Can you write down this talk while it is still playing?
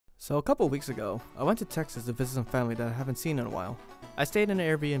So a couple weeks ago, I went to Texas to visit some family that I haven't seen in a while. I stayed in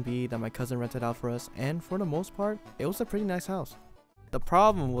an Airbnb that my cousin rented out for us, and for the most part, it was a pretty nice house. The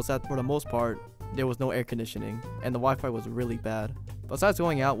problem was that for the most part, there was no air conditioning, and the Wi-Fi was really bad. Besides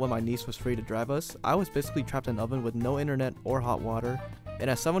going out when my niece was free to drive us, I was basically trapped in an oven with no internet or hot water,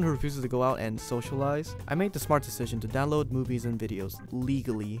 and as someone who refuses to go out and socialize, I made the smart decision to download movies and videos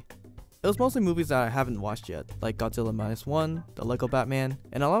legally. It was mostly movies that I haven't watched yet, like Godzilla Minus One, the Lego Batman,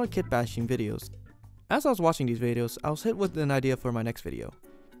 and a lot of kid bashing videos. As I was watching these videos, I was hit with an idea for my next video.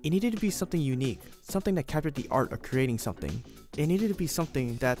 It needed to be something unique, something that captured the art of creating something. It needed to be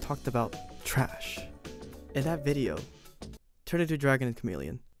something that talked about trash. And that video turned into Dragon and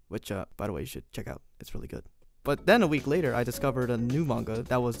Chameleon, which by the way you should check out, it's really good. But then a week later I discovered a new manga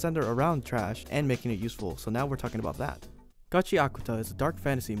that was centered around trash and making it useful, so now we're talking about that. Gachiakuta is a dark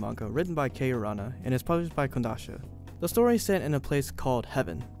fantasy manga written by Kei Urana and is published by Kodansha. The story is set in a place called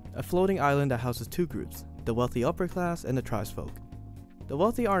Heaven, a floating island that houses two groups, the wealthy upper class and the tribesfolk. The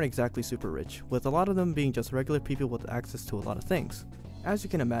wealthy aren't exactly super rich, with a lot of them being just regular people with access to a lot of things. As you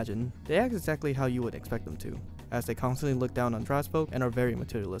can imagine, they act exactly how you would expect them to, as they constantly look down on tribesfolk and are very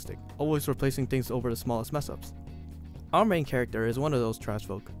materialistic, always replacing things over the smallest mess-ups. Our main character is one of those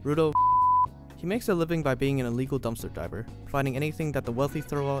tribesfolk, Rudo. He makes a living by being an illegal dumpster diver, finding anything that the wealthy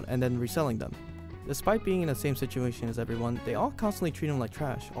throw out and then reselling them. Despite being in the same situation as everyone, they all constantly treat him like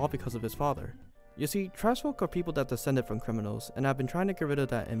trash, all because of his father. You see, trashfolk are people that descended from criminals, and have been trying to get rid of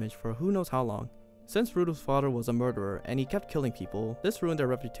that image for who knows how long. Since Rudo's father was a murderer and he kept killing people, this ruined their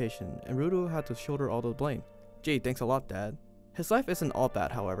reputation, and Rudo had to shoulder all the blame. Gee, thanks a lot, Dad. His life isn't all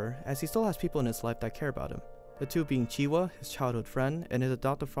bad, however, as he still has people in his life that care about him. The two being Chiwa, his childhood friend, and his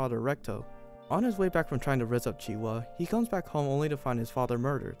adoptive father Recto. On his way back from trying to rizz up Chiwa, he comes back home only to find his father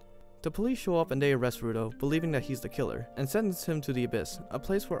murdered. The police show up and they arrest Rudo, believing that he's the killer, and sentence him to the Abyss, a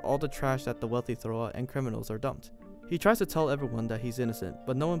place where all the trash that the wealthy throw out and criminals are dumped. He tries to tell everyone that he's innocent,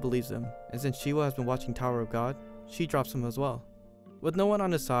 but no one believes him, and since Chiwa has been watching Tower of God, she drops him as well. With no one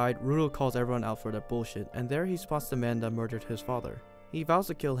on his side, Rudo calls everyone out for their bullshit, and there he spots the man that murdered his father. He vows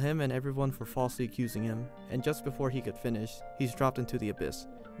to kill him and everyone for falsely accusing him, and just before he could finish, he's dropped into the Abyss,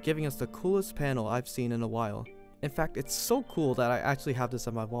 giving us the coolest panel I've seen in a while. In fact, it's so cool that I actually have this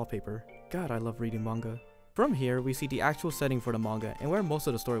on my wallpaper. God, I love reading manga. From here, we see the actual setting for the manga and where most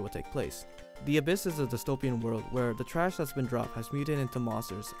of the story will take place. The Abyss is a dystopian world where the trash that's been dropped has mutated into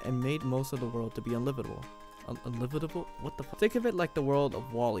monsters and made most of the world to be unlivable. Unlivable? What the fuck? Think of it like the world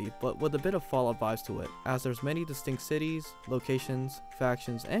of WALL-E, but with a bit of Fallout vibes to it, as there's many distinct cities, locations,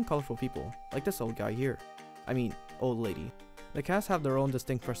 factions, and colorful people, like this old guy here. I mean, old lady. The cast have their own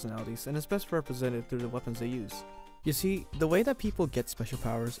distinct personalities, and it's best represented through the weapons they use. You see, the way that people get special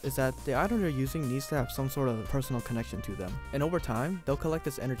powers is that the item they're using needs to have some sort of personal connection to them, and over time, they'll collect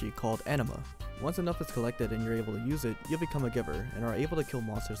this energy called anima. Once enough is collected and you're able to use it, you'll become a giver, and are able to kill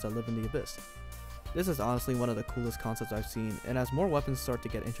monsters that live in the Abyss. This is honestly one of the coolest concepts I've seen, and as more weapons start to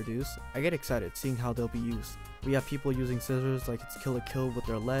get introduced, I get excited seeing how they'll be used. We have people using scissors like it's Kill la Kill with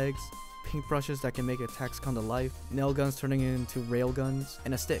their legs, paintbrushes that can make attacks come to life, nail guns turning into rail guns,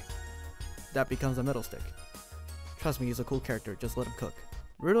 and a stick that becomes a metal stick. Trust me, he's a cool character, just let him cook.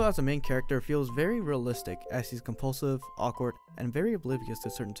 Rudo as a main character feels very realistic as he's compulsive, awkward, and very oblivious to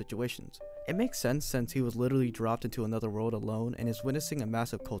certain situations. It makes sense since he was literally dropped into another world alone and is witnessing a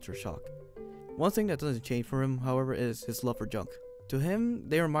massive culture shock. One thing that doesn't change for him, however, is his love for junk. To him,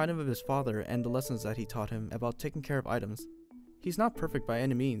 they remind him of his father and the lessons that he taught him about taking care of items. He's not perfect by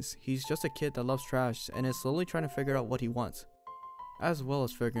any means, he's just a kid that loves trash and is slowly trying to figure out what he wants, as well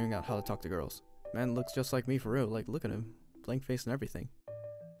as figuring out how to talk to girls. Man looks just like me for real, like look at him, blank face and everything.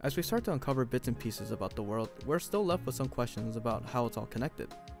 As we start to uncover bits and pieces about the world, we're still left with some questions about how it's all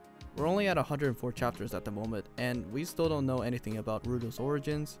connected. We're only at 104 chapters at the moment, and we still don't know anything about Rudo's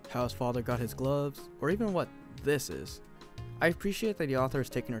origins, how his father got his gloves, or even what this is. I appreciate that the author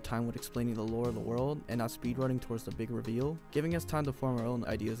is taking her time with explaining the lore of the world and not speedrunning towards the big reveal, giving us time to form our own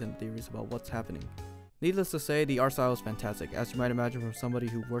ideas and theories about what's happening. Needless to say, the art style is fantastic, as you might imagine from somebody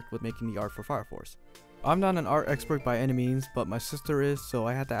who worked with making the art for Fire Force. I'm not an art expert by any means, but my sister is, so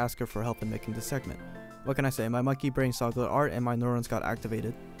I had to ask her for help in making this segment. What can I say, my monkey brain saw good art and my neurons got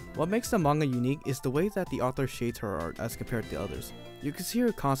activated. What makes the manga unique is the way that the author shades her art as compared to others. You can see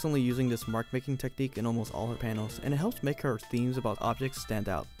her constantly using this mark making technique in almost all her panels, and it helps make her themes about objects stand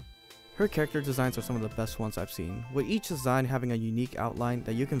out. Her character designs are some of the best ones I've seen, with each design having a unique outline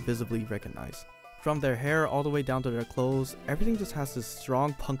that you can visibly recognize. From their hair all the way down to their clothes, everything just has this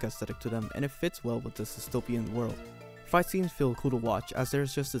strong punk aesthetic to them, and it fits well with this dystopian world. Fight scenes feel cool to watch as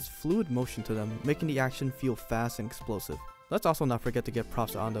there's just this fluid motion to them, making the action feel fast and explosive. Let's also not forget to give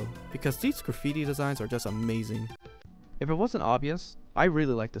props to Ando, because these graffiti designs are just amazing. If it wasn't obvious, I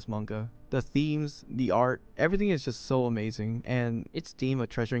really like this manga. The themes, the art, everything is just so amazing, and its theme of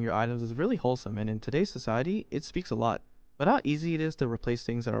treasuring your items is really wholesome, and in today's society, it speaks a lot. But how easy it is to replace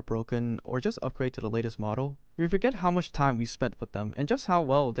things that are broken or just upgrade to the latest model, we forget how much time we spent with them and just how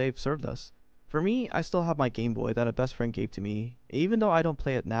well they've served us. For me, I still have my Game Boy that a best friend gave to me. Even though I don't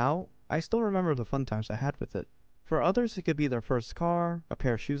play it now, I still remember the fun times I had with it. For others, it could be their first car, a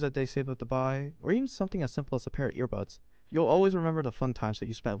pair of shoes that they saved up to buy, or even something as simple as a pair of earbuds. You'll always remember the fun times that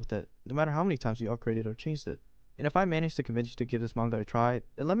you spent with it, no matter how many times you upgraded or changed it. And if I managed to convince you to give this manga a try,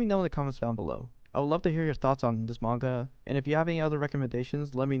 then let me know in the comments down below. I would love to hear your thoughts on this manga, and if you have any other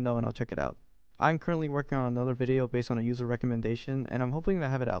recommendations, let me know and I'll check it out. I'm currently working on another video based on a user recommendation, and I'm hoping to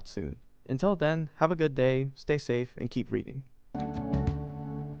have it out soon. Until then, have a good day, stay safe, and keep reading.